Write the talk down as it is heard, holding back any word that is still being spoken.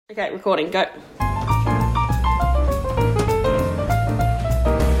Okay, recording, go.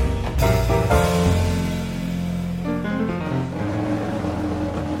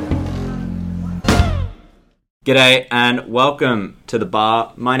 G'day and welcome to the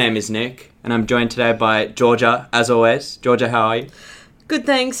bar. My name is Nick and I'm joined today by Georgia, as always. Georgia, how are you? Good,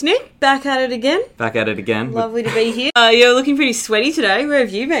 thanks, Nick. Back at it again. Back at it again. Lovely to be here. You're looking pretty sweaty today. Where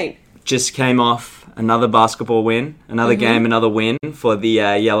have you been? Just came off another basketball win, another game, another win for the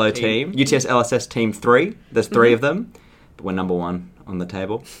yellow team. UTS LSS Team 3. There's three of them, but we're number one on the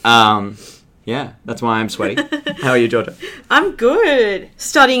table. Yeah, that's why I'm sweaty. How are you, Georgia? I'm good.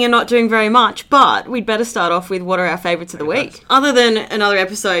 Studying and not doing very much, but we'd better start off with what are our favourites of the week. Other than another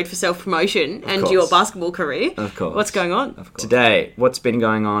episode for self-promotion and your basketball career. Of course. What's going on? Of course. Today, what's been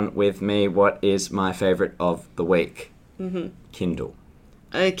going on with me, what is my favourite of the week? Kindle.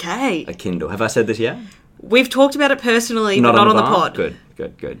 Okay. A Kindle. Have I said this yet? We've talked about it personally, but not on the pod.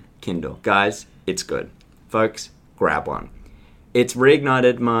 Good. Kindle. Guys, it's good. Folks, grab one. It's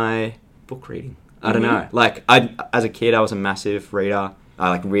reignited my book reading. I don't know. Like, as a kid, I was a massive reader.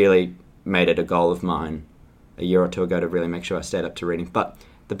 I, really made it a goal of mine a year or two ago to really make sure I stayed up to reading. But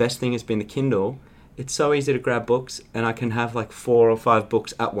the best thing has been the Kindle. It's so easy to grab books, and I can have, 4 or 5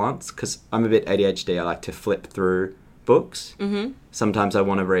 books at once, because I'm a bit ADHD. I like to flip through books. Sometimes I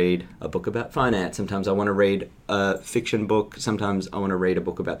want to read a book about finance. Sometimes I want to read a fiction book. Sometimes I want to read a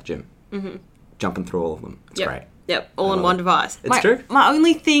book about the gym. Jumping through all of them. It's great. Yep, all on one device. It's true. My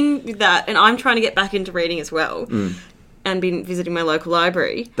only thing with that, and I'm trying to get back into reading as well, and been visiting my local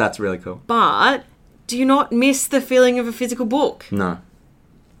library. That's really cool. But do you not miss the feeling of a physical book? No.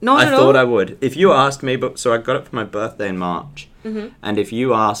 Not at all? I thought I would. If you asked me, so I got it for my birthday in March, and if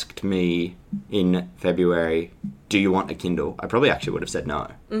you asked me in February, do you want a Kindle? I probably actually would have said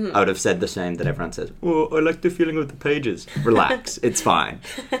no. I would have said the same that everyone says, oh, I like the feeling of the pages. Relax, it's fine.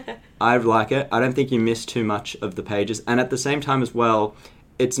 I like it. I don't think you miss too much of the pages. And at the same time as well,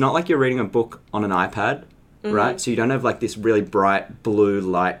 it's not like you're reading a book on an iPad, right? So you don't have this really bright blue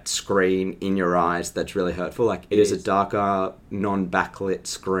light screen in your eyes that's really hurtful. It is a darker, non-backlit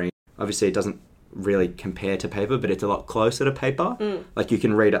screen. Obviously, it doesn't really compare to paper, but it's a lot closer to paper. You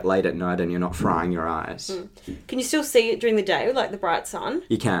can read it late at night and you're not frying your eyes. Can you still see it during the day, like the bright sun?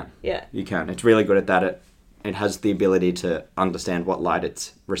 You can. Yeah. You can. It's really good at that. It has the ability to understand what light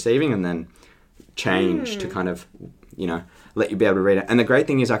it's receiving and then change to kind of, let you be able to read it. And the great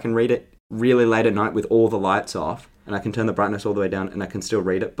thing is I can read it really late at night with all the lights off, and I can turn the brightness all the way down and I can still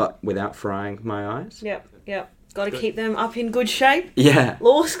read it, but without frying my eyes. Yep. Got to keep them up in good shape. Yeah.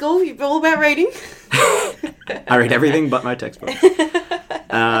 Law school, you're all about reading. I read everything but my textbook. Georgia.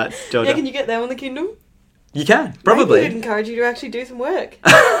 Yeah, can you get them on the Kindle? You can, probably. Maybe I'd encourage you to actually do some work.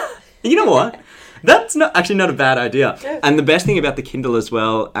 You know what? That's not a bad idea. Yeah. And the best thing about the Kindle as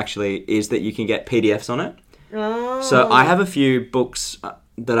well, actually, is that you can get PDFs on it. Oh. So I have a few books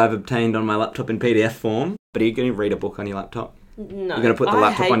that I've obtained on my laptop in PDF form. But are you going to read a book on your laptop? No. You're going to put the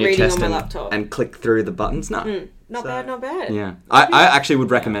laptop on your chest on and click through the buttons? No. Not bad. Yeah. I actually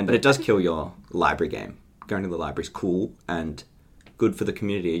would recommend it. It does kill your library game. Going to the library is cool and good for the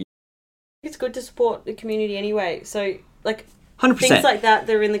community. It's good to support the community anyway. So, 100%. things like that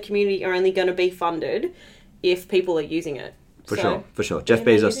are in the community are only going to be funded if people are using it. For sure. Jeff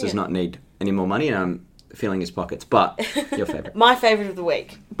Bezos does not need any more money, and I'm feeling his pockets. But your favourite? My favourite of the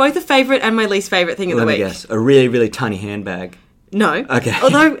week. Both a favourite and my least favourite thing of the week. Let me guess. A really, really tiny handbag. No. Okay.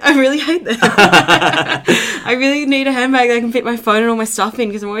 Although I really hate them. I really need a handbag that I can fit my phone and all my stuff in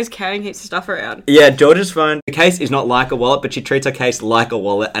because I'm always carrying heaps of stuff around. Yeah, George's phone, the case is not like a wallet, but she treats her case like a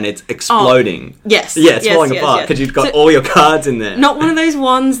wallet and it's exploding. Yes. Yeah, it's falling apart because you've got all your cards in there. Not one of those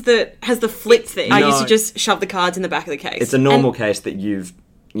ones that has the flip thing. No. I used to just shove the cards in the back of the case. It's a normal case that you've,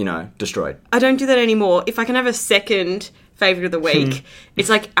 destroyed. I don't do that anymore. If I can have a second favourite of the week, it's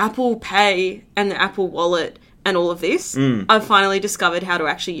Apple Pay and the Apple Wallet and all of this. I've finally discovered how to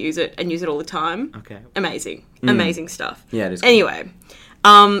actually use it and use it all the time. Okay. Amazing. Amazing stuff. Yeah, it is. Anyway,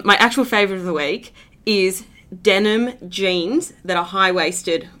 my actual favourite of the week is denim jeans that are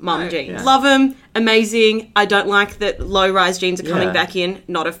high-waisted mum jeans. Yeah. Love them. Amazing. I don't like that low-rise jeans are coming back in.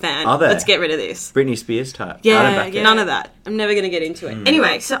 Not a fan. Are they? Let's get rid of this. Britney Spears type. Yeah, none of that. I'm never going to get into it.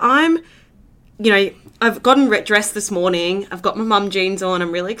 Anyway, so I've gotten dressed this morning. I've got my mum jeans on.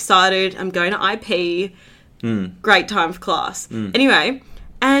 I'm really excited. I'm going to IP. Great time for class. Anyway,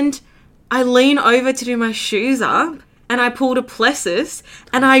 and I lean over to do my shoes up and I pulled a plexus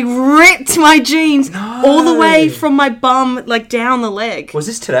and I ripped my jeans all the way from my bum, down the leg. Was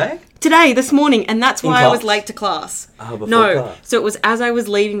this today? Today, this morning, and that's why I was class? late to class. Oh, before No, class. so it was as I was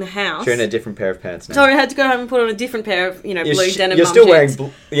leaving the house. You're in a different pair of pants now. So I had to go home and put on a different pair of, blue denim You're mum still jeans.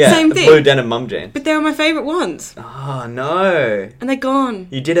 wearing Same thing. blue denim mum jeans. But they were my favourite ones. Oh, no. And they're gone.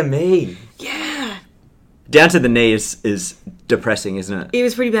 You did a me. Yeah. Down to the knee is depressing, isn't it? It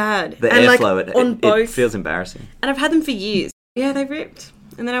was pretty bad. The and airflow, on both. it feels embarrassing. And I've had them for years. Yeah, they ripped.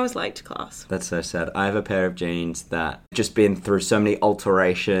 And then I was late to class. That's so sad. I have a pair of jeans that just been through so many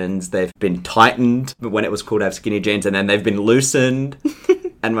alterations. They've been tightened when it was cool to have skinny jeans, and then they've been loosened.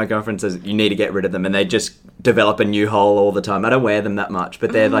 And my girlfriend says, you need to get rid of them. And they just develop a new hole all the time. I don't wear them that much,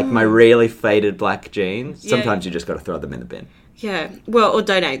 but they're like my really faded black jeans. Yeah. Sometimes you just got to throw them in the bin. Yeah. Well, or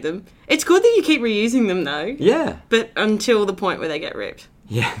donate them. It's good that you keep reusing them, though. Yeah. But until the point where they get ripped.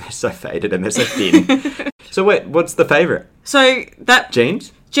 Yeah, they're so faded and they're so thin. So wait, what's the favourite? So that...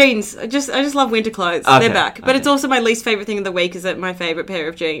 Jeans? Jeans. I just love winter clothes. Okay, They're back. But okay. it's also my least favourite thing of the week is that my favourite pair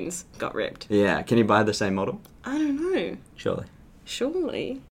of jeans got ripped. Yeah. Can you buy the same model? I don't know.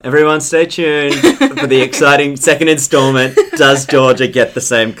 Surely. Everyone stay tuned for the exciting second instalment. Does Georgia get the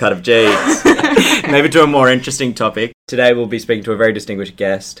same cut of jeans? Maybe to a more interesting topic. Today we'll be speaking to a very distinguished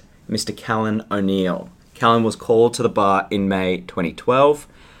guest, Mr. Callan O'Neill. Callan was called to the bar in May 2012.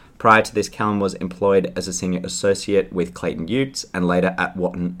 Prior to this, Callan was employed as a senior associate with Clayton Utz and later at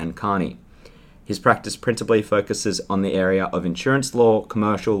Watton and Carney. His practice principally focuses on the area of insurance law,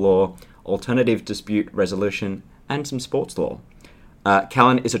 commercial law, alternative dispute resolution, and some sports law.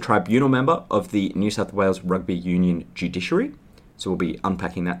 Callan is a tribunal member of the New South Wales Rugby Union Judiciary, so we'll be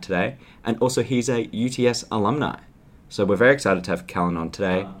unpacking that today. And also he's a UTS alumni. So we're very excited to have Callan on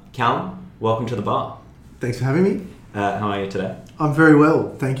today. Callan, welcome to the bar. Thanks for having me. How are you today? I'm very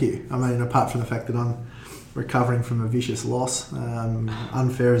well, thank you. I mean, apart from the fact that I'm recovering from a vicious loss,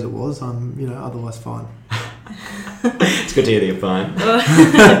 unfair as it was, I'm, otherwise fine. It's good to hear that you're fine.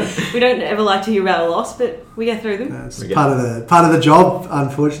 We don't ever like to hear about a loss, but we get through them. It's part of the job,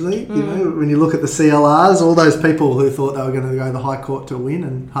 unfortunately. When you look at the CLRs, all those people who thought they were going to go to the High Court to win,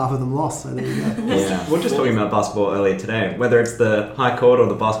 and half of them lost. So there you go. Yeah, we were just talking about basketball earlier today. Whether it's the High Court or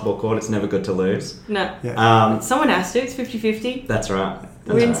the basketball court, it's never good to lose. No. Yeah. Someone has to. It's 50-50. That's right.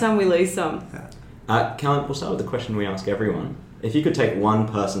 We win some, we lose some. Yeah. Callan, we'll start with the question we ask everyone. If you could take one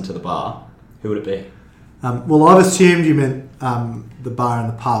person to the bar, who would it be? Well, I've assumed you meant the bar and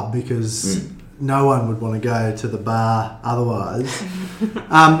the pub because no one would want to go to the bar otherwise.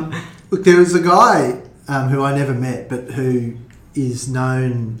 Look, there was a guy who I never met but who is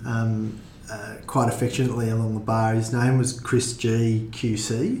known quite affectionately along the bar. His name was Chris G. QC.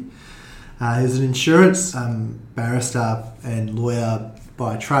 He was an insurance barrister and lawyer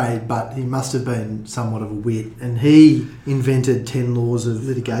by trade, but he must have been somewhat of a wit. And he invented 10 laws of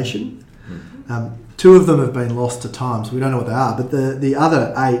litigation. 2 of them have been lost to time, so we don't know what they are. But the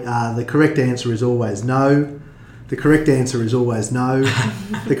other 8 are: the correct answer is always no. The correct answer is always no.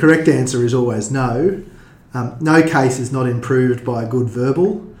 The correct answer is always no. No case is not improved by a good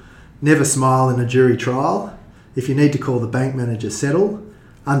verbal. Never smile in a jury trial. If you need to call the bank manager, settle.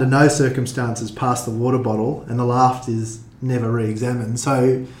 Under no circumstances pass the water bottle. And the last is never re-examine.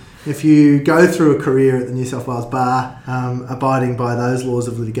 So if you go through a career at the New South Wales Bar, abiding by those laws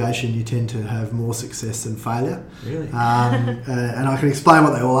of litigation, you tend to have more success than failure. Really? And I can explain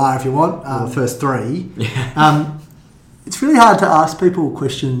what they all are if you want. The first 3. Yeah. It's really hard to ask people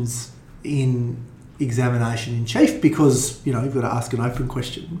questions in examination in chief because, you've got to ask an open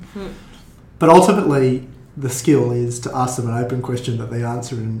question. But ultimately, the skill is to ask them an open question that they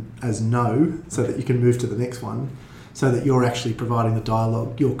answer as no, so that you can move to the next one. So that you're actually providing the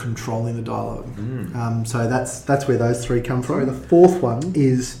dialogue, you're controlling the dialogue. So that's where those 3 come from. The 4th one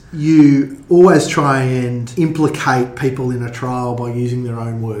is you always try and implicate people in a trial by using their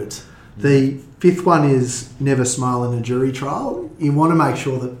own words. The 5th one is never smile in a jury trial. You want to make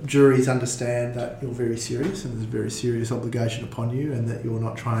sure that juries understand that you're very serious and there's a very serious obligation upon you and that you're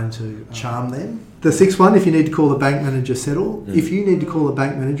not trying to charm them. The 6th one, if you need to call the bank manager, settle. If you need to call the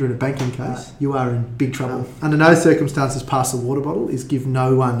bank manager in a banking case, you are in big trouble. Under no circumstances pass the water bottle is give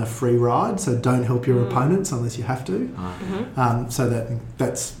no one a free ride, so don't help your opponents unless you have to. So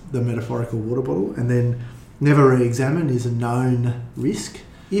that's the metaphorical water bottle. And then never re-examine is a known risk.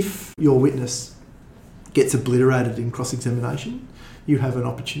 If your witness gets obliterated in cross-examination, you have an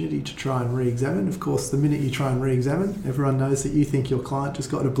opportunity to try and re-examine. Of course, the minute you try and re-examine, everyone knows that you think your client just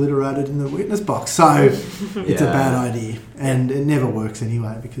got obliterated in the witness box. So it's a bad idea. And it never works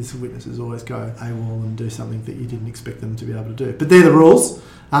anyway because the witnesses always go AWOL and do something that you didn't expect them to be able to do. But they're the rules.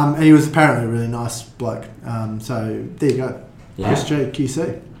 And he was apparently a really nice bloke. So there you go. Chris G,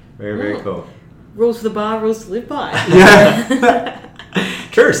 QC. Very, very cool. Rules for the bar, rules to live by. Yeah.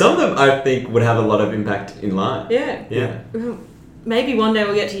 True. Some of them, I think, would have a lot of impact in life. Yeah. Yeah. Maybe one day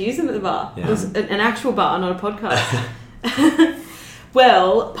we'll get to use them at the bar. Yeah. It was an actual bar, not a podcast.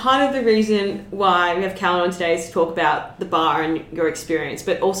 Well, part of the reason why we have Callan on today is to talk about the bar and your experience,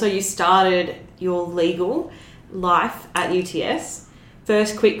 but also you started your legal life at UTS.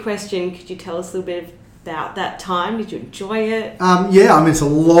 First, quick question, could you tell us a little bit about that time? Did you enjoy it? Yeah, I mean, it's a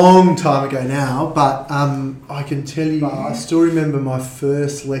long time ago now, but I can tell you, I still remember my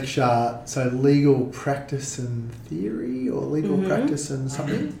first lecture, so legal practice and theory, or legal practice and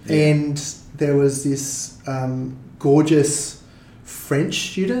something. And there was this gorgeous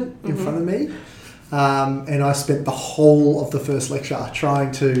French student in front of me. And I spent the whole of the first lecture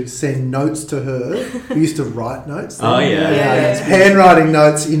trying to send notes to her. We used to write notes. Oh, yeah. Handwriting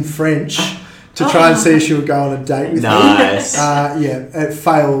notes in French to try and see if she would go on a date with me. Nice. It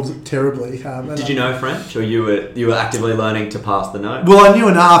failed terribly. Did you know French, or you were actively learning to pass the note? Well, I knew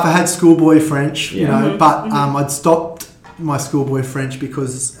enough. I had schoolboy French, you know, but I'd stopped my schoolboy French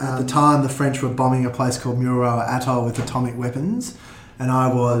because at the time the French were bombing a place called Mururoa Atoll with atomic weapons. And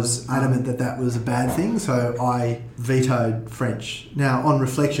I was adamant that that was a bad thing, so I vetoed French. Now, on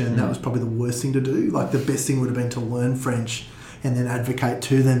reflection, that was probably the worst thing to do. Like, the best thing would have been to learn French and then advocate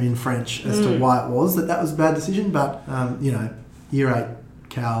to them in French as to why it was that was a bad decision. But, you know, Year 8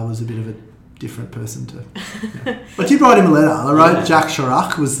 Cal was a bit of a different person to... I did write him a letter. I wrote Jacques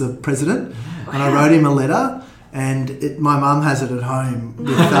Chirac was the president, and I wrote him a letter. And my mum has it at home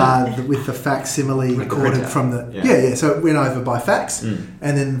with the facsimile recorded from the... So it went over by fax. And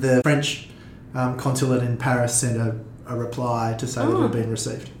then the French consulate in Paris sent a reply to say that it had been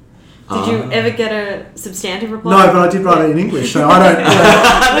received. Did you ever get a substantive reply? No, but I did write it in English, so I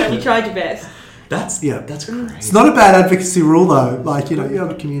don't... You tried your best. That's crazy. It's not a bad advocacy rule, though. Like, you know, you have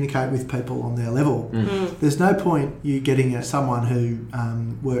to communicate with people on their level. There's no point you getting someone who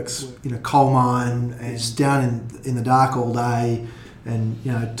works in a coal mine and is down in the dark all day and,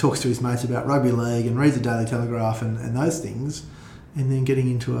 you know, talks to his mates about rugby league and reads the Daily Telegraph and those things, and then getting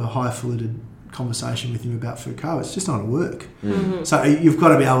into a highfalutin conversation with him about Foucault. It's just not going to work. So you've got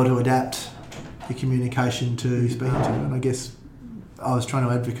to be able to adapt your communication to speaking to him. And I guess I was trying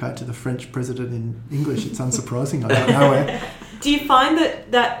to advocate to the French president in English. It's unsurprising. I don't know where. Do you find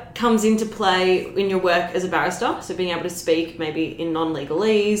that comes into play in your work as a barrister? So being able to speak maybe in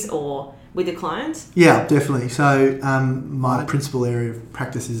non-legalese or with your clients? Yeah, definitely. So my principal area of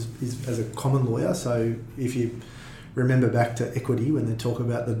practice is as a common lawyer. So if you remember back to equity, when they talk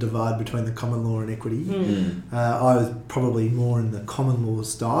about the divide between the common law and equity, I was probably more in the common law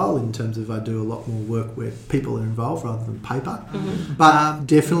style in terms of I do a lot more work where people are involved rather than paper. But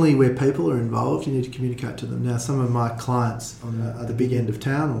definitely where people are involved, you need to communicate to them. Now, some of my clients are the big end of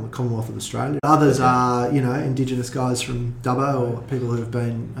town or the Commonwealth of Australia. Others are, you know, Indigenous guys from Dubbo or people who have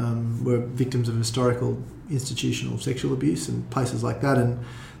been were victims of historical institutional sexual abuse and places like that, and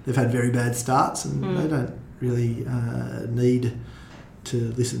they've had very bad starts, and they don't really need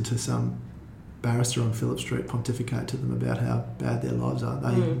to listen to some barrister on Phillip Street pontificate to them about how bad their lives are.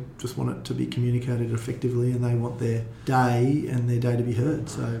 They just want it to be communicated effectively, and they want their day to be heard.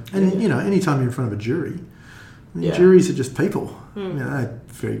 So, and you know, anytime you're in front of a jury, I mean, juries are just people. You know,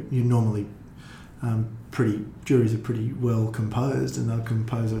 you normally juries are pretty well composed, and they'll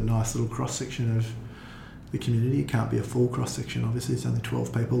compose a nice little cross section of the community. It can't be a full cross section. Obviously, it's only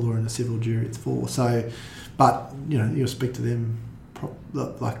 12 people, or in a civil jury, it's 4. So, but you know, you'll speak to them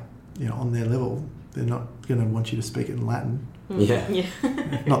like, you know, on their level. They're not going to want you to speak it in Latin. Yeah.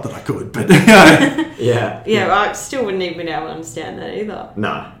 Not that I could, but you know. Yeah. I still wouldn't even be able to understand that either.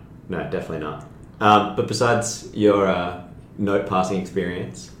 No, definitely not. But besides your note passing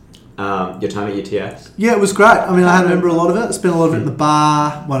experience, your time at UTS? Yeah, it was great. I mean, I remember a lot of it. I spent a lot of it in the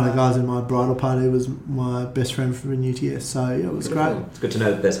bar. One of the guys in my bridal party was my best friend from UTS, so yeah, it was great. It's good to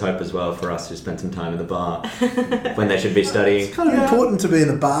know that there's hope as well for us who spend some time in the bar when they should be studying. It's kind of important to be in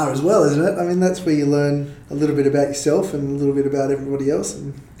the bar as well, isn't it? I mean, that's where you learn a little bit about yourself and a little bit about everybody else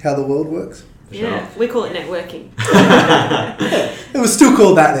and how the world works. Yeah, we call it networking. It was still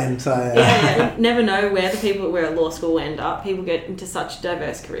called that then, so... Yeah, you never know where the people that were at law school end up. People get into such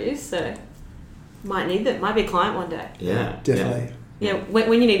diverse careers, so might need them. Might be a client one day. Yeah. Definitely. Yeah,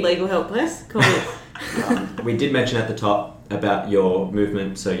 when you need legal help, Les, call me. We did mention at the top about your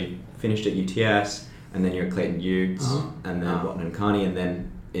movement, so you finished at UTS, and then you're at Clayton Utes, and then Watton and Kearney, and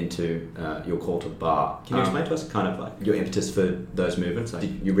then into your call to the bar. Can you explain to us kind of like your impetus for those movements? Like,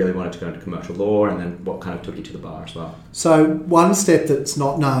 you really wanted to go into commercial law, and then what kind of took you to the bar as well? So one step that's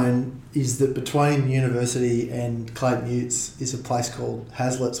not known is that between university and Clayton Utes is a place called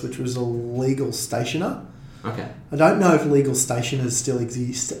Hazlitt's, which was a legal stationer. Okay. I don't know if legal stationers still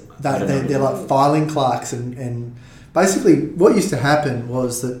exist. They're like filing clerks, and basically what used to happen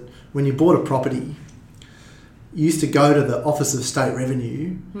was that when you bought a property, you used to go to the Office of State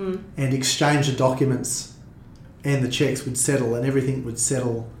Revenue and exchange the documents, and the checks would settle, and everything would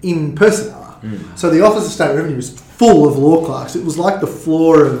settle in person. So the Office of State Revenue was full of law clerks. It was like the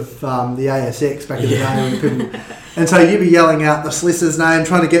floor of the ASX back in the day. When people, and so you'd be yelling out the solicitor's name,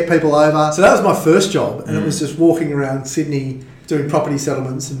 trying to get people over. So that was my first job, and it was just walking around Sydney doing property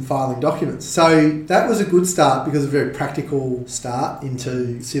settlements and filing documents. So that was a good start because of a very practical start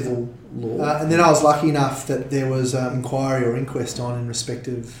into civil law. And then I was lucky enough that there was an inquiry or inquest on in respect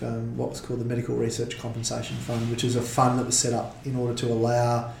of what was called the Medical Research Compensation Fund, which is a fund that was set up in order to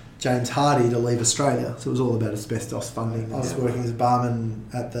allow James Hardy to leave Australia. So it was all about asbestos funding. I was working as a barman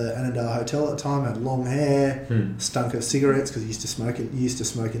at the Annandale Hotel at the time. I had long hair, stunk of cigarettes because he used to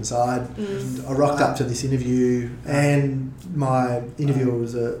smoke inside. I rocked up to this interview, and my interviewer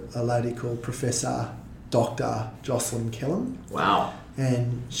was a lady called Professor Dr. Jocelyn Callan. Wow.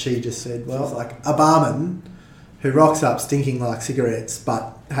 And she just said, well, like a barman who rocks up stinking like cigarettes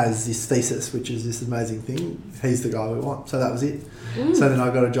but has this thesis, which is this amazing thing, he's the guy we want. So that was it. So then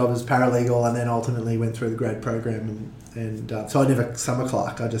I got a job as paralegal, and then ultimately went through the grad program, and so I never summer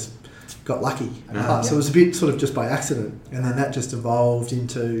clerked. I just got lucky. So it was a bit sort of just by accident, and then that just evolved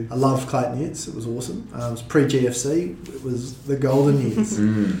into, I loved Clayton Yates. It was awesome. It was pre-GFC. It was the golden years.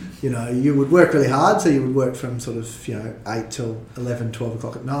 You know, you would work really hard, so you would work from sort of, 8 till 11, 12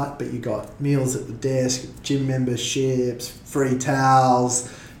 o'clock at night, but you got meals at the desk, gym memberships, free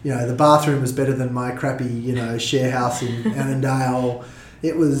towels. The bathroom was better than my crappy, share house in Annandale.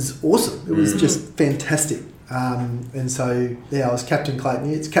 It was awesome. It was just fantastic. And so, I was captain Clayton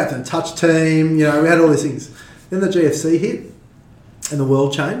Yates, captain touch team, we had all these things. Then the GFC hit, and the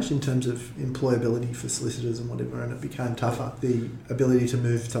world changed in terms of employability for solicitors and whatever, and it became tougher. The ability to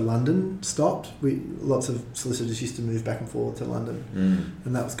move to London stopped. Lots of solicitors used to move back and forth to London,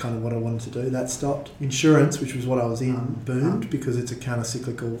 and that was kind of what I wanted to do. That stopped. Insurance, which was what I was in, boomed because it's a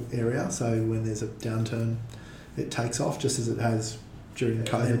counter-cyclical area, so when there's a downturn, it takes off, just as it has during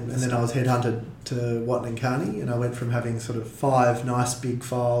COVID. And then I was headhunted to Watton and Carney, and I went from having sort of 5 nice big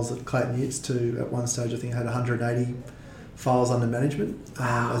files at Clayton Yates to, at one stage, I think I had 180 files under management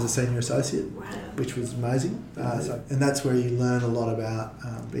as a senior associate, which was amazing. And that's where you learn a lot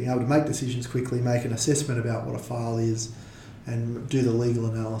about being able to make decisions quickly, make an assessment about what a file is, and do the legal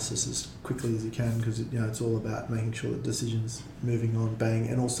analysis as quickly as you can, because it's all about making sure that decisions moving on, bang,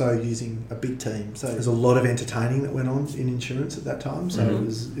 and also using a big team. So there's a lot of entertaining that went on in insurance at that time. So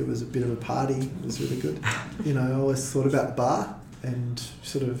it was a bit of a party. It was really good. I always thought about the bar, and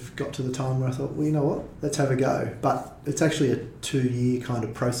sort of got to the time where I thought, well, you know what, let's have a go. But it's actually a 2-year kind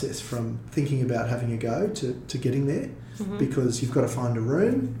of process from thinking about having a go to getting there, because you've got to find a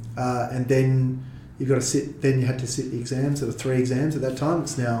room, and then you've got to sit. Then you had to sit the exams. There were 3 exams at that time.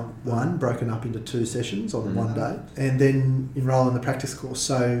 It's now 1, broken up into 2 sessions on one day, and then enrol in the practice course.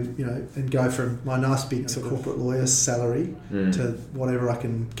 So and go from my nice big sort of corporate lawyer salary to whatever I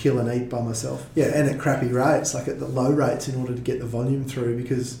can kill and eat by myself. Yeah, and at crappy rates, like at the low rates, in order to get the volume through,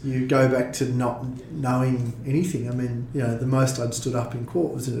 because you go back to not knowing anything. I mean, the most I'd stood up in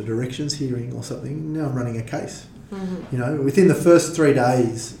court was in a directions hearing or something. Now I'm running a case. Within the first 3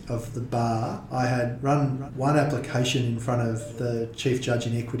 days of the bar, I had run one application in front of the Chief Judge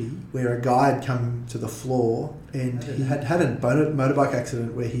in Equity, where a guy had come to the floor and he had had a motorbike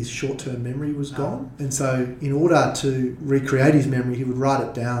accident where his short-term memory was gone. And so in order to recreate his memory, he would write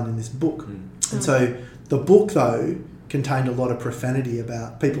it down in this book. And so the book, though, contained a lot of profanity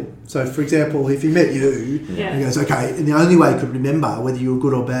about people. So, for example, if he met you, he goes, okay, and the only way he could remember whether you were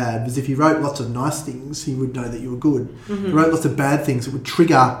good or bad was if he wrote lots of nice things, he would know that you were good. If he wrote lots of bad things, it would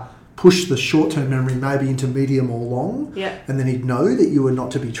push the short-term memory maybe into medium or long, and then he'd know that you were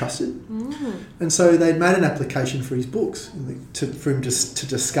not to be trusted. And so they'd made an application for his books, for him to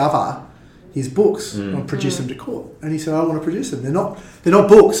discover his books and produce them to court. And he said, I want to produce them. They're not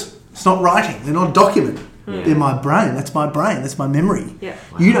books. It's not writing. They're not a document. They're my brain. That's my brain. That's my memory.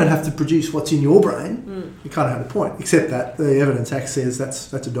 You don't have to produce what's in your brain. You kind of have a point, except that the Evidence Act says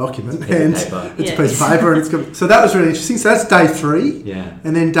that's a document, and it's a piece of paper, and it's got. So that was really interesting. So that's day 3,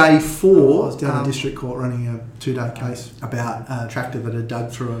 and then day 4, I was down in district court running a 2-day case about a tractor that had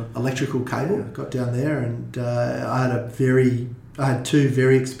dug through an electrical cable. Got down there, and I had 2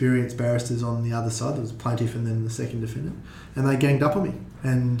 very experienced barristers on the other side. There was a plaintiff and then the second defendant, and they ganged up on me,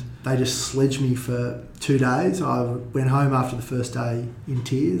 and they just sledged me for 2 days. I went home after the first day in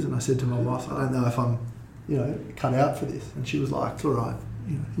tears, and I said to my wife, I don't know if I'm cut out for this. And she was like, it's all right,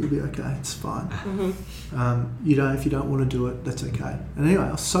 you'll be okay. It's fine. If you don't want to do it, that's okay. And anyway,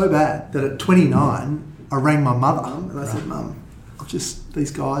 I was so bad that at 29, I rang my mother and I said, Mum,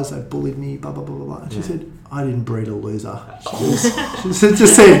 these guys, they bullied me, blah, blah, blah, blah, blah. And she said, I didn't breed a loser. She said,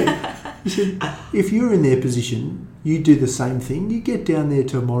 if you're in their position, you do the same thing. You get down there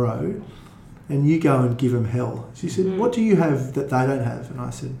tomorrow and you go and give them hell. She said, what do you have that they don't have? And I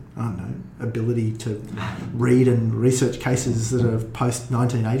said, I don't know, ability to read and research cases that are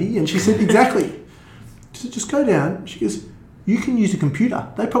post-1980. And she said, exactly. She said, just go down. She goes, you can use a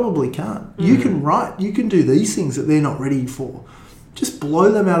computer. They probably can't. You can write. You can do these things that they're not ready for. Just blow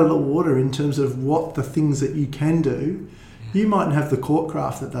them out of the water in terms of what the things that you can do. You mightn't have the court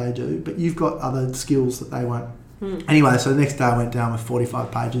craft that they do, but you've got other skills that they won't. Anyway, so the next day I went down with 45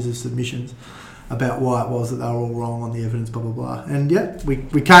 pages of submissions about why it was that they were all wrong on the evidence, blah, blah, blah. And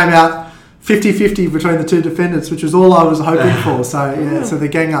we came out 50-50 between the two defendants, which was all I was hoping for. So, so the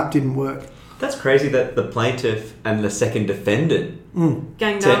gang up didn't work. That's crazy that the plaintiff and the second defendant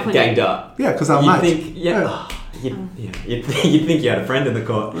ganged up. Yeah, because they're mates. You'd think you had a friend in the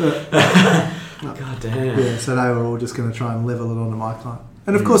court. God damn. Yeah, so they were all just going to try and level it onto my client.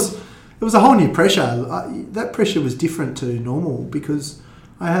 And of course, it was a whole new pressure. That pressure was different to normal because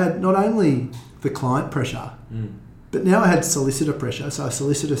I had not only the client pressure, but now I had solicitor pressure. So a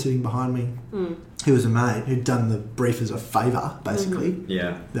solicitor sitting behind me who was a mate who'd done the brief as a favour, basically.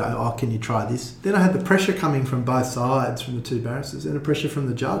 Oh, can you try this? Then I had the pressure coming from both sides, from the two barristers, and a pressure from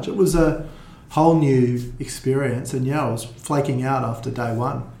the judge. It was a whole new experience, and I was flaking out after day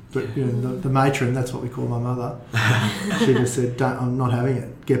one. But the matron, that's what we call my mother, she just said, I'm not having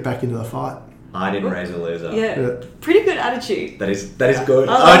it. Get back into the fight. I didn't raise a loser. Yeah. Pretty good attitude. That is good.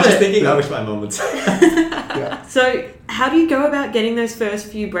 I was just thinking, I wish my mum would say. So how do you go about getting those first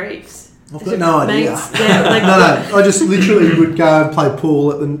few briefs? I've got no idea. No. I just literally would go and play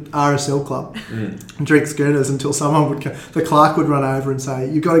pool at the RSL club and drink schooners until someone would come. The clerk would run over and say,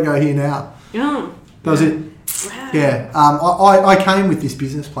 you've got to go here now. Oh. That was it. Wow. Yeah. I came with this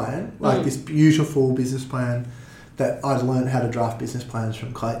business plan, this beautiful business plan that I'd learned how to draft business plans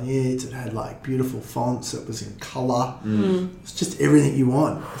from Clayton Yeats. It had beautiful fonts. It was in colour. It's just everything you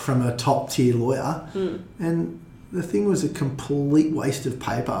want from a top tier lawyer. And the thing was a complete waste of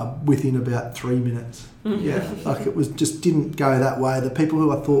paper within about 3 minutes. It was just didn't go that way. The people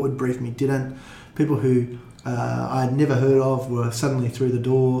who I thought would brief me didn't. People who I had never heard of were suddenly through the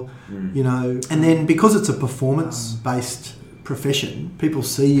door, And then because it's a performance-based profession, people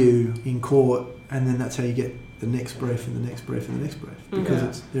see you in court, and then that's how you get the next brief and the next brief and the next brief,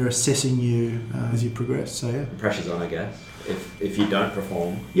 because they're assessing you as you progress. So the pressure's on, I guess. If you don't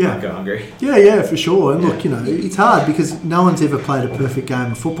perform, you might go hungry. Yeah, for sure. And look, it's hard because no one's ever played a perfect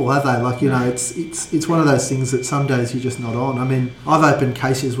game of football, have they? It's one of those things that some days you're just not on. I mean, I've opened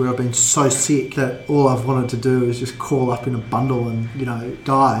cases where I've been so sick that all I've wanted to do is just crawl up in a bundle and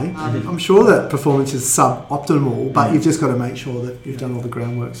die. I'm sure that performance is suboptimal, but you've just got to make sure that you've done all the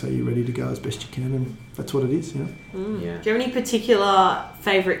groundwork so you're ready to go as best you can, and that's what it is. Do you have any particular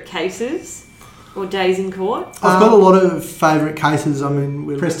favourite cases or days in court? I've got a lot of favourite cases. I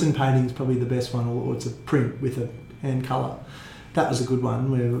mean, Preston painting is probably the best one, or it's a print with a hand colour. That was a good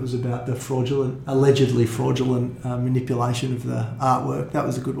one, where it was about the allegedly fraudulent manipulation of the artwork. That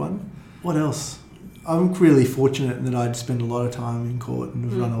was a good one. What else? I'm really fortunate in that I'd spend a lot of time in court and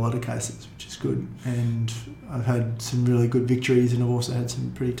have run a lot of cases, which is good. And I've had some really good victories, and I've also had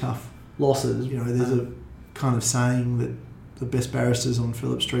some pretty tough losses. There's a kind of saying that the best barristers on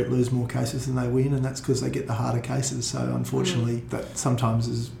Phillip Street lose more cases than they win, and that's because they get the harder cases. So unfortunately, that sometimes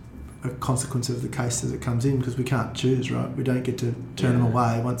is a consequence of the case as it comes in, because we can't choose, right? We don't get to turn them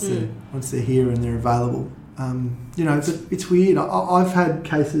away once they're here and they're available. It's weird. I've had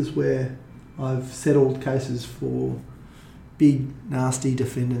cases where I've settled cases for big, nasty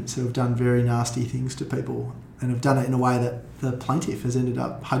defendants who have done very nasty things to people, and have done it in a way that the plaintiff has ended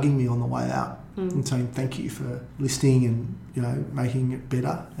up hugging me on the way out and saying thank you for listening and making it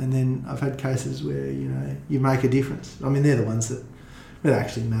better. And then I've had cases where you make a difference. I mean, they're the ones that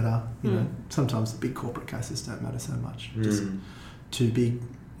actually matter. Sometimes the big corporate cases don't matter so much. Just two big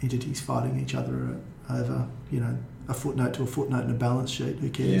entities fighting each other over a footnote to a footnote in a balance sheet. Who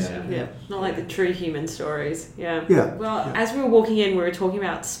cares? Yeah. Not like the true human stories. Yeah. Well, as we were walking in, we were talking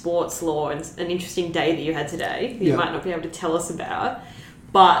about sports law and an interesting day that you had today that you might not be able to tell us about.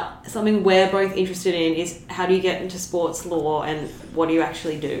 But something we're both interested in is, how do you get into sports law and what do you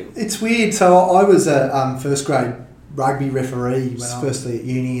actually do? It's weird. So I was a first grade rugby referee when I was firstly at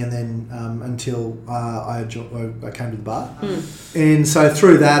uni, and then until I came to the bar. And so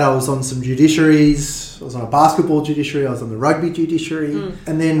through that, I was on some judiciaries. I was on a basketball judiciary. I was on the rugby judiciary.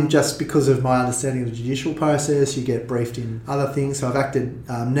 And then just because of my understanding of the judicial process, you get briefed in other things. So I've acted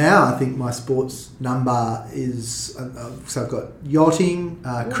now. I think my sports number is so I've got yachting,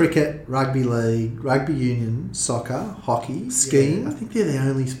 cricket, rugby league, rugby union, soccer, hockey, skiing. I think they're the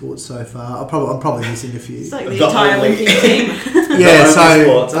only sports so far. I'm probably missing a few. It's like the entire Olympic team. Yeah, so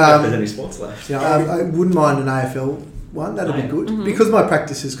sports. I don't think there's any sports left. Yeah, I wouldn't mind an AFL one. That'd be good because my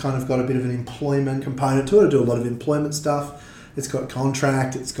practice has kind of got a bit of an employment component to it. I do a lot of employment stuff. It's got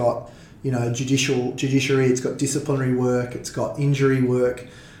contract. It's got judiciary. It's got disciplinary work. It's got injury work.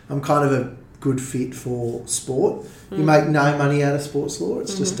 I'm kind of a good fit for sport. You make no money out of sports law.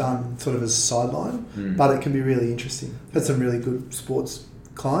 It's just done sort of as a sideline, but it can be really interesting. Had some really good sports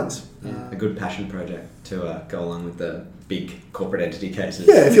clients. A good passion project to go along with the big corporate entity cases.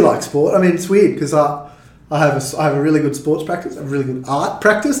 Yeah, if you like sport. I mean, it's weird because I have a really good sports practice, a really good art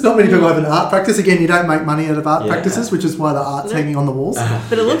practice. Not many people have an art practice. Again, you don't make money out of art practices, which is why the art's hanging on the walls.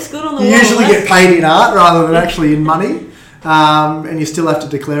 But it looks good on the You wall. usually get paid in art rather than actually in money. And you still have to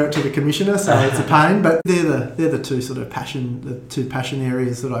declare it to the commissioner, so it's a pain. But they're the two sort of passion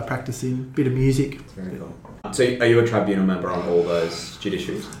areas that I practice in. Bit of music. Very cool. So are you a tribunal member on all those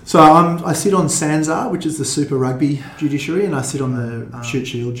judiciaries? So I sit on SANZAR, which is the Super Rugby judiciary, and I sit on the Shoot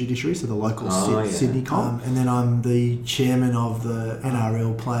Shield judiciary, so the local Sydney comp. And then I'm the chairman of the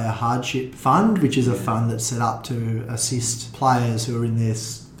NRL Player Hardship Fund, which is a fund that's set up to assist players who are in their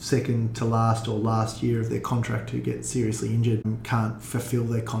second to last or last year of their contract who get seriously injured and can't fulfil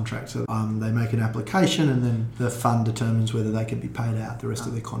their contract. So they make an application, and then the fund determines whether they can be paid out the rest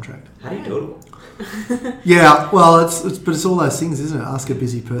of their contract. How do you do it all? Yeah, well, it's all those things, isn't it? Ask a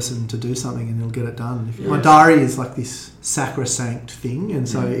busy person to do something and he'll get it done. My diary is like this sacrosanct thing, and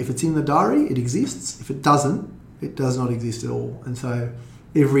so if it's in the diary, it exists. If it doesn't, it does not exist at all. And so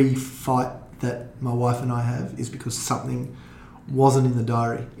every fight that my wife and I have is because something wasn't in the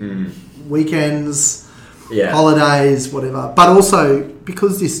diary. Weekends, holidays, whatever. But also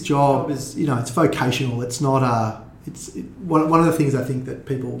because this job is, it's vocational. It's not one of the things I think that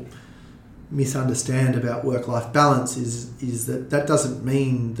people misunderstand about work-life balance is that doesn't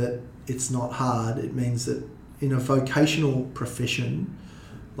mean that it's not hard. It means that in a vocational profession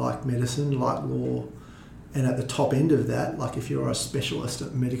like medicine, like law, and at the top end of that, like if you're a specialist, a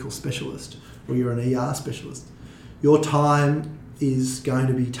medical specialist, or you're an ER specialist, your time is going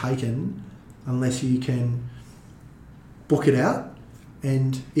to be taken unless you can book it out,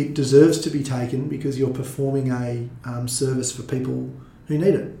 and it deserves to be taken because you're performing a service for people who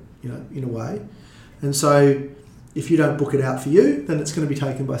need it, in a way. And so if you don't book it out for you, then it's going to be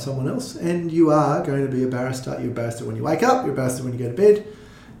taken by someone else, and you are going to be a barrister. You're a barrister when you wake up, you're a barrister when you go to bed,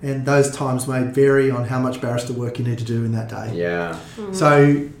 and those times may vary on how much barrister work you need to do in that day. Yeah.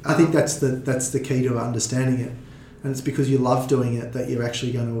 So I think that's the key to understanding it. And it's because you love doing it that you're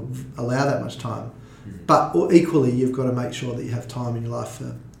actually going to allow that much time. But equally, you've got to make sure that you have time in your life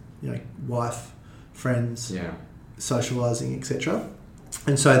for, wife, friends, socialising, etc.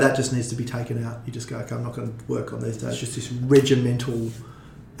 And so that just needs to be taken out. You just go, okay, I'm not going to work on these days. It's just this regimental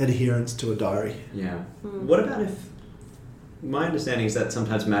adherence to a diary. Yeah. What about if... My understanding is that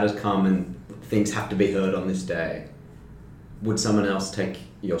sometimes matters come and things have to be heard on this day. Would someone else take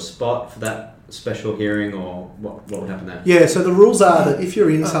your spot for that special hearing, or what would happen there? Yeah, so the rules are that if you're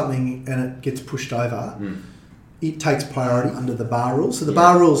in something and it gets pushed over, it takes priority under the bar rules. So the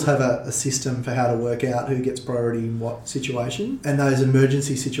bar rules have a system for how to work out who gets priority in what situation. And those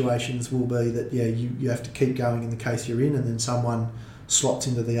emergency situations will be that, you have to keep going in the case you're in, and then someone slots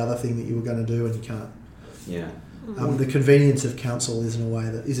into the other thing that you were going to do and you can't. Yeah. The convenience of counsel is in a way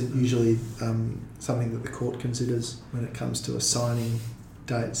that isn't usually something that the court considers when it comes to assigning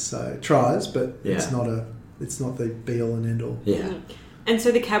dates. So it tries, but it's not the be all and end all. Yeah. And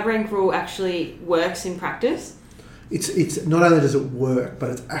so the cab rank rule actually works in practice? It's not only does it work, but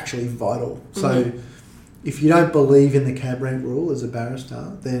it's actually vital. So if you don't believe in the cab rank rule as a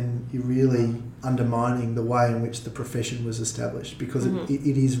barrister, then you're really undermining the way in which the profession was established, because it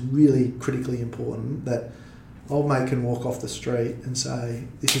is really critically important that old mate can walk off the street and say,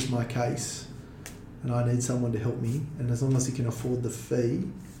 this is my case and I need someone to help me, and as long as he can afford the fee,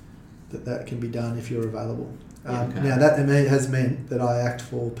 that can be done if you're available. Now that has meant that I act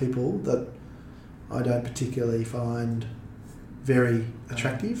for people that I don't particularly find very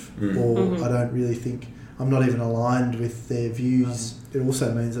attractive, or I don't really think, I'm not even aligned with their views. It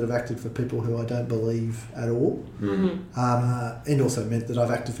also means that I've acted for people who I don't believe at all, and also meant that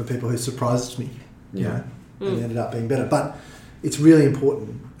I've acted for people who surprised me. and it ended up being better. But it's really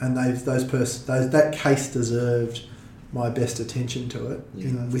important, and that case deserved my best attention to it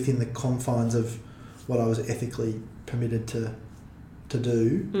within the confines of what I was ethically permitted to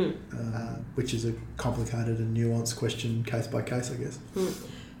do, which is a complicated and nuanced question, case by case, I guess.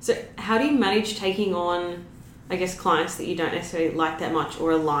 So how do you manage taking on, I guess, clients that you don't necessarily like that much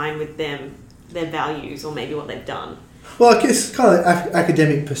or align with them, their values, or maybe what they've done? Well, I guess kind of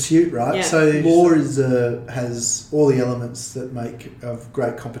academic pursuit, right? Yeah. So law has all the elements that make of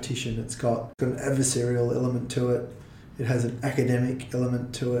great competition. It's got an adversarial element to it. It has an academic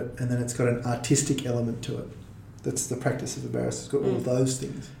element to it, and then it's got an artistic element to it. That's the practice of a barrister. It's got all of those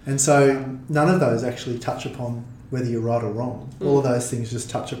things. And so none of those actually touch upon whether you're right or wrong. All of those things just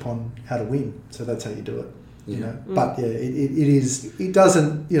touch upon how to win. So that's how you do it. You know, but yeah, it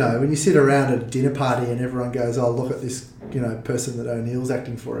doesn't, you know, when you sit around at a dinner party and everyone goes, oh, look at this, you know, person that O'Neill's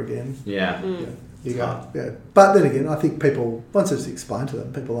acting for again. You go, But then again, I think people, once it's explained to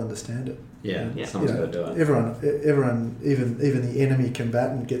them, people understand it. Someone's got to do it. Everyone, even the enemy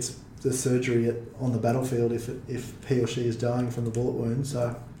combatant gets the surgery on the battlefield if he or she is dying from the bullet wound.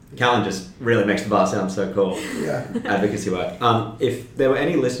 So Callan just really makes the bar sound so cool. Advocacy work. If there were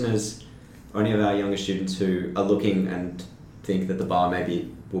any listeners or any of our younger students who are looking and think that the bar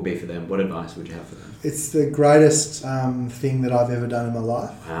maybe will be for them, what advice would you have for them? It's the greatest thing that I've ever done in my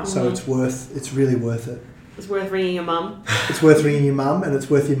life. Wow. So it's really worth it. It's worth ringing your mum. It's worth ringing your mum, and it's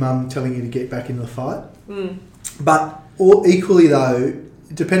worth your mum telling you to get back into the fight. But equally though,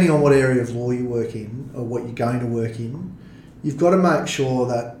 depending on what area of law you work in or what you're going to work in, you've got to make sure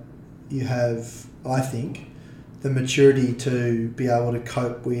that you have, I think, the maturity to be able to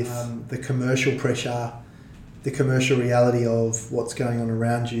cope with the commercial pressure, the commercial reality of what's going on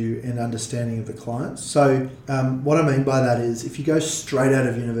around you, and understanding of the clients. So what I mean by that is, if you go straight out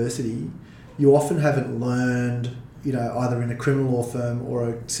of university, you often haven't learned, you know, either in a criminal law firm or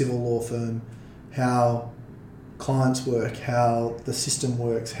a civil law firm, how clients work, how the system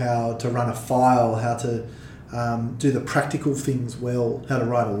works, how to run a file, how to do the practical things well, how to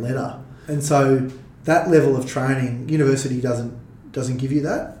write a letter. And so that level of training, university doesn't give you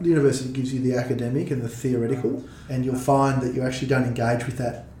that. The university gives you the academic and the theoretical, and you'll find that you actually don't engage with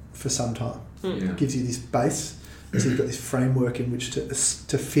that for some time. It gives you this base, so you've got this framework in which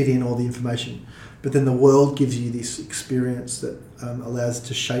to fit in all the information. But then the world gives you this experience that allows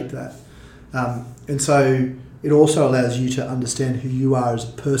to shape that. And so it also allows you to understand who you are as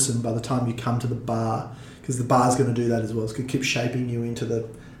a person by the time you come to the bar, because the bar's going to do that as well. It's going to keep shaping you into the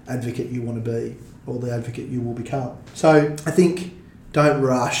advocate you want to be, or the advocate you will become. So I think don't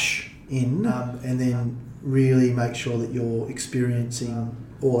rush in, and then really make sure that you're experiencing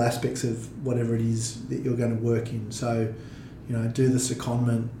all aspects of whatever it is that you're going to work in. So, you know, do the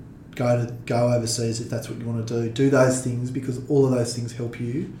secondment, go overseas if that's what you want to do. Do those things, because all of those things help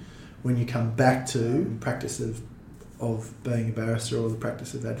you when you come back to practice of being a barrister or the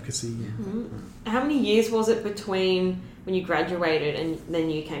practice of advocacy. How many years was it between when you graduated and then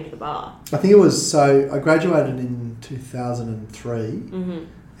you came to the bar? I think it was, so I graduated in 2003, and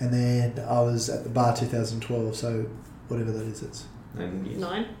then I was at the bar 2012, so whatever that is, it's 9?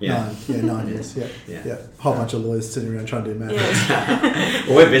 9 years, yeah. A whole bunch of lawyers sitting around trying to do math.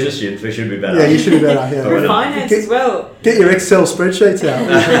 Well, we're business students, we should be better. Yeah, you should be better. Yeah. We're finance as well. Get your Excel spreadsheets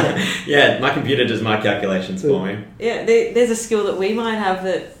out. Yeah, my computer does my calculations for me. Yeah, there's a skill that we might have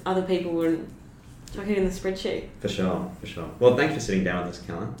that other people wouldn't. Chuck it in the spreadsheet. For sure. Well, thanks for sitting down with us,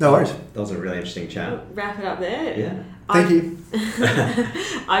 Callan. No worries. That was a really interesting chat. We'll wrap it up there. Yeah. Thank you.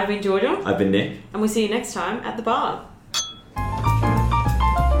 I've been Georgia. I've been Nick. And we'll see you next time at the bar.